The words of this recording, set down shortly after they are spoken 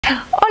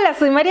Hola,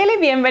 soy Marielly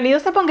y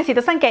bienvenidos a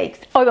Ponquecitos and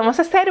Cakes. Hoy vamos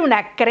a hacer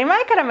una crema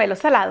de caramelo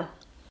salado.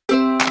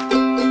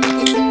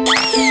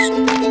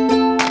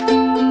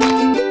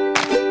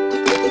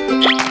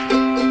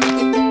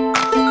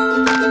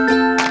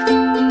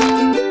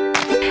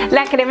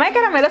 La crema de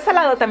caramelo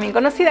salado, también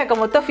conocida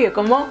como toffee o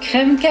como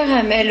crème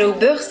caramelo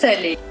beurre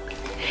salé,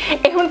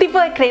 es un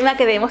tipo de crema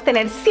que debemos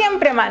tener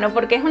siempre a mano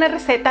porque es una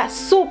receta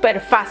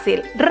súper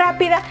fácil,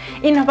 rápida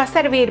y nos va a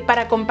servir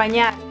para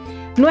acompañar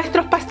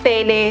nuestros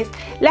pasteles,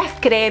 las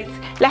crepes,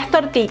 las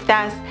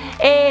tortitas,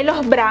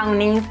 los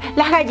brownies,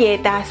 las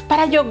galletas,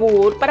 para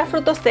yogur, para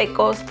frutos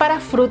secos, para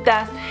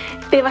frutas.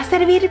 Te va a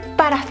servir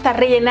para hasta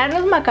rellenar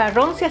los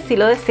macarrones si así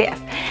lo deseas.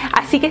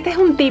 Así que este es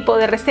un tipo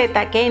de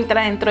receta que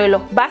entra dentro de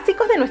los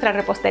básicos de nuestra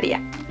repostería.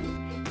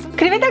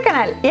 Suscríbete al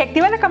canal y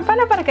activa la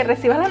campana para que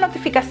recibas la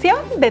notificación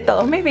de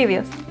todos mis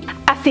vídeos.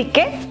 Así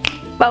que,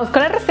 vamos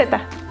con la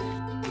receta.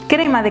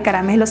 Crema de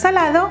caramelo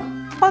salado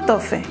o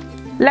toffee.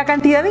 La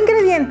cantidad de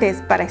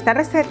ingredientes para esta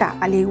receta,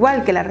 al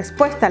igual que la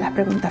respuesta a las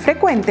preguntas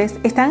frecuentes,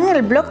 están en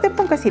el blog de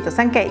Ponquecitos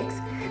and Cakes.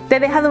 Te he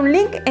dejado un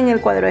link en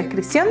el cuadro de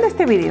descripción de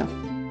este vídeo.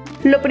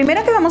 Lo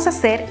primero que vamos a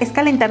hacer es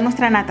calentar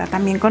nuestra nata,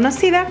 también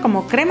conocida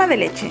como crema de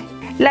leche.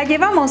 La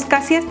llevamos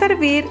casi hasta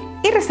hervir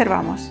y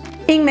reservamos.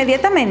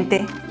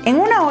 Inmediatamente, en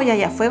una olla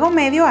y a fuego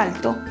medio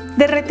alto,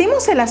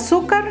 derretimos el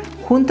azúcar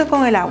junto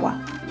con el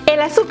agua. El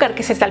azúcar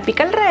que se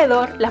salpica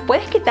alrededor la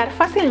puedes quitar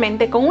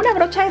fácilmente con una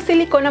brocha de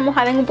silicona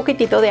mojada en un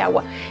poquitito de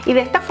agua y de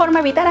esta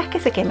forma evitarás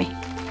que se queme.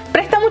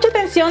 Presta mucha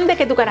atención de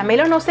que tu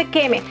caramelo no se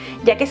queme,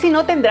 ya que si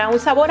no tendrá un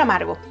sabor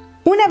amargo.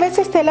 Una vez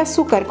esté el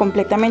azúcar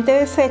completamente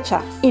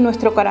deshecha y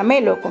nuestro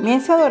caramelo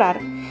comience a dorar,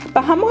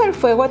 bajamos el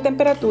fuego a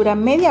temperatura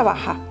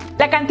media-baja.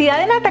 La cantidad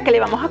de nata que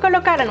le vamos a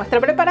colocar a nuestra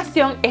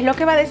preparación es lo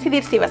que va a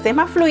decidir si va a ser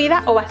más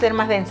fluida o va a ser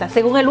más densa,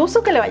 según el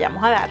uso que le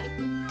vayamos a dar.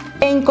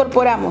 E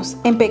incorporamos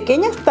en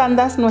pequeñas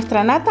tandas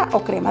nuestra nata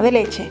o crema de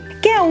leche,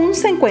 que aún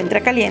se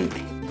encuentra caliente.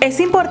 Es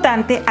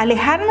importante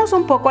alejarnos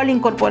un poco al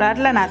incorporar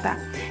la nata,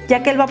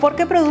 ya que el vapor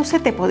que produce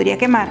te podría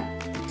quemar.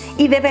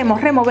 Y debemos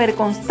remover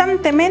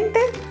constantemente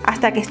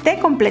hasta que esté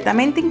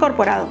completamente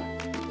incorporado.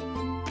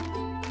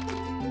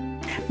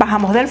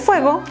 Bajamos del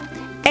fuego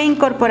e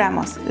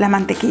incorporamos la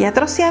mantequilla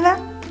troceada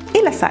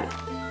y la sal.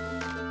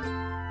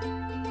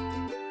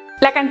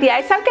 La cantidad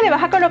de sal que le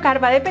vas a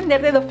colocar va a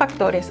depender de dos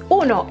factores.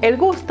 Uno, el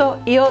gusto,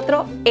 y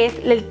otro es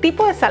el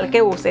tipo de sal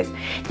que uses,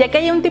 ya que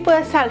hay un tipo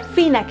de sal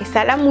fina que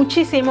sala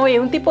muchísimo y hay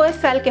un tipo de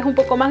sal que es un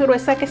poco más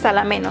gruesa que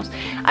sala menos.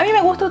 A mí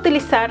me gusta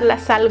utilizar la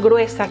sal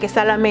gruesa que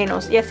sala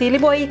menos y así le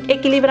voy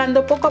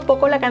equilibrando poco a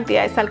poco la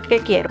cantidad de sal que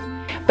quiero.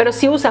 Pero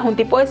si usas un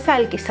tipo de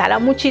sal que sala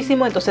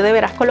muchísimo, entonces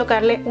deberás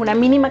colocarle una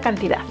mínima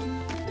cantidad.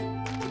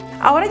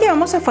 Ahora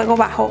llevamos a fuego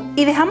bajo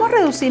y dejamos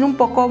reducir un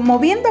poco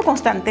moviendo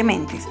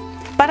constantemente,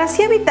 para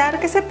así evitar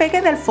que se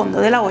pegue del fondo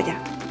de la olla.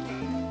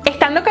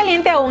 Estando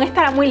caliente aún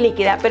estará muy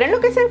líquida, pero en lo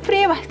que se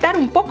enfríe va a estar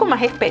un poco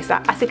más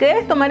espesa, así que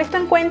debes tomar esto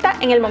en cuenta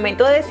en el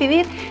momento de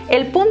decidir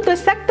el punto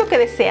exacto que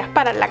deseas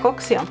para la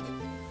cocción.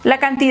 La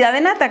cantidad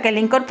de nata que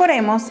le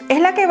incorporemos es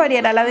la que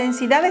variará la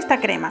densidad de esta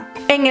crema.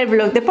 En el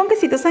blog de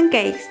Ponquecitos and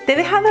Cakes te he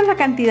dejado la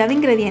cantidad de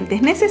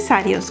ingredientes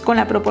necesarios con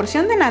la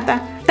proporción de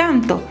nata,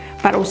 tanto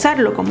para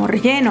usarlo como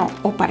relleno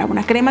o para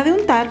una crema de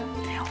untar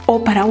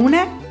o para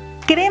una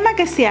crema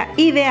que sea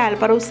ideal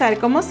para usar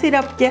como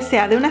sirope, ya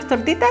sea de unas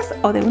tortitas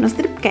o de unos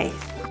drip cakes.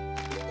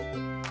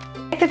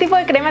 Este tipo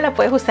de crema la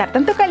puedes usar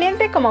tanto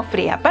caliente como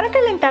fría. Para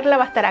calentarla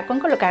bastará con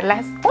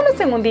colocarlas unos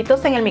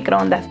segunditos en el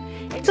microondas.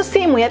 Eso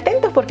sí, muy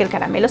atentos porque el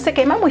caramelo se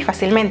quema muy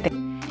fácilmente.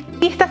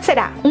 Y esta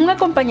será un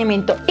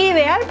acompañamiento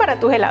ideal para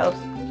tus helados.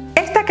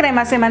 Esta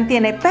crema se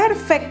mantiene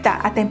perfecta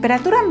a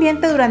temperatura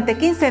ambiente durante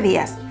 15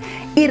 días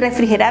y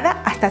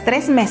refrigerada hasta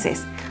 3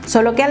 meses.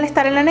 Solo que al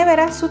estar en la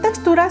nevera su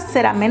textura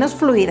será menos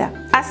fluida,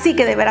 así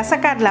que deberás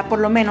sacarla por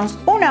lo menos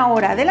una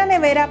hora de la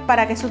nevera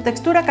para que su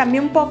textura cambie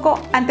un poco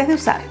antes de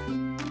usar.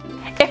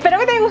 Espero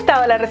que te haya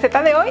gustado la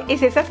receta de hoy y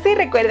si es así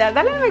recuerda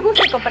darle a me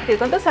gusta y compartir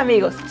con tus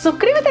amigos.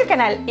 Suscríbete al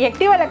canal y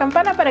activa la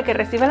campana para que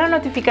recibas la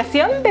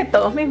notificación de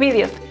todos mis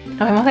vídeos.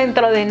 Nos vemos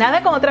dentro de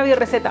nada con otra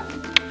bioreceta.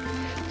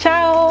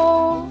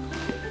 ¡Chao!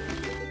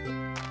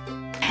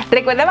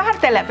 Recuerda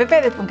bajarte la app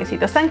de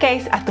Ponquecitos and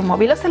Cakes a tu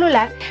móvil o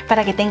celular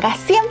para que tengas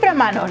siempre a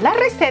mano la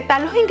receta,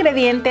 los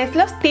ingredientes,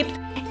 los tips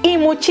y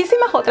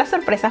muchísimas otras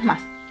sorpresas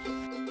más.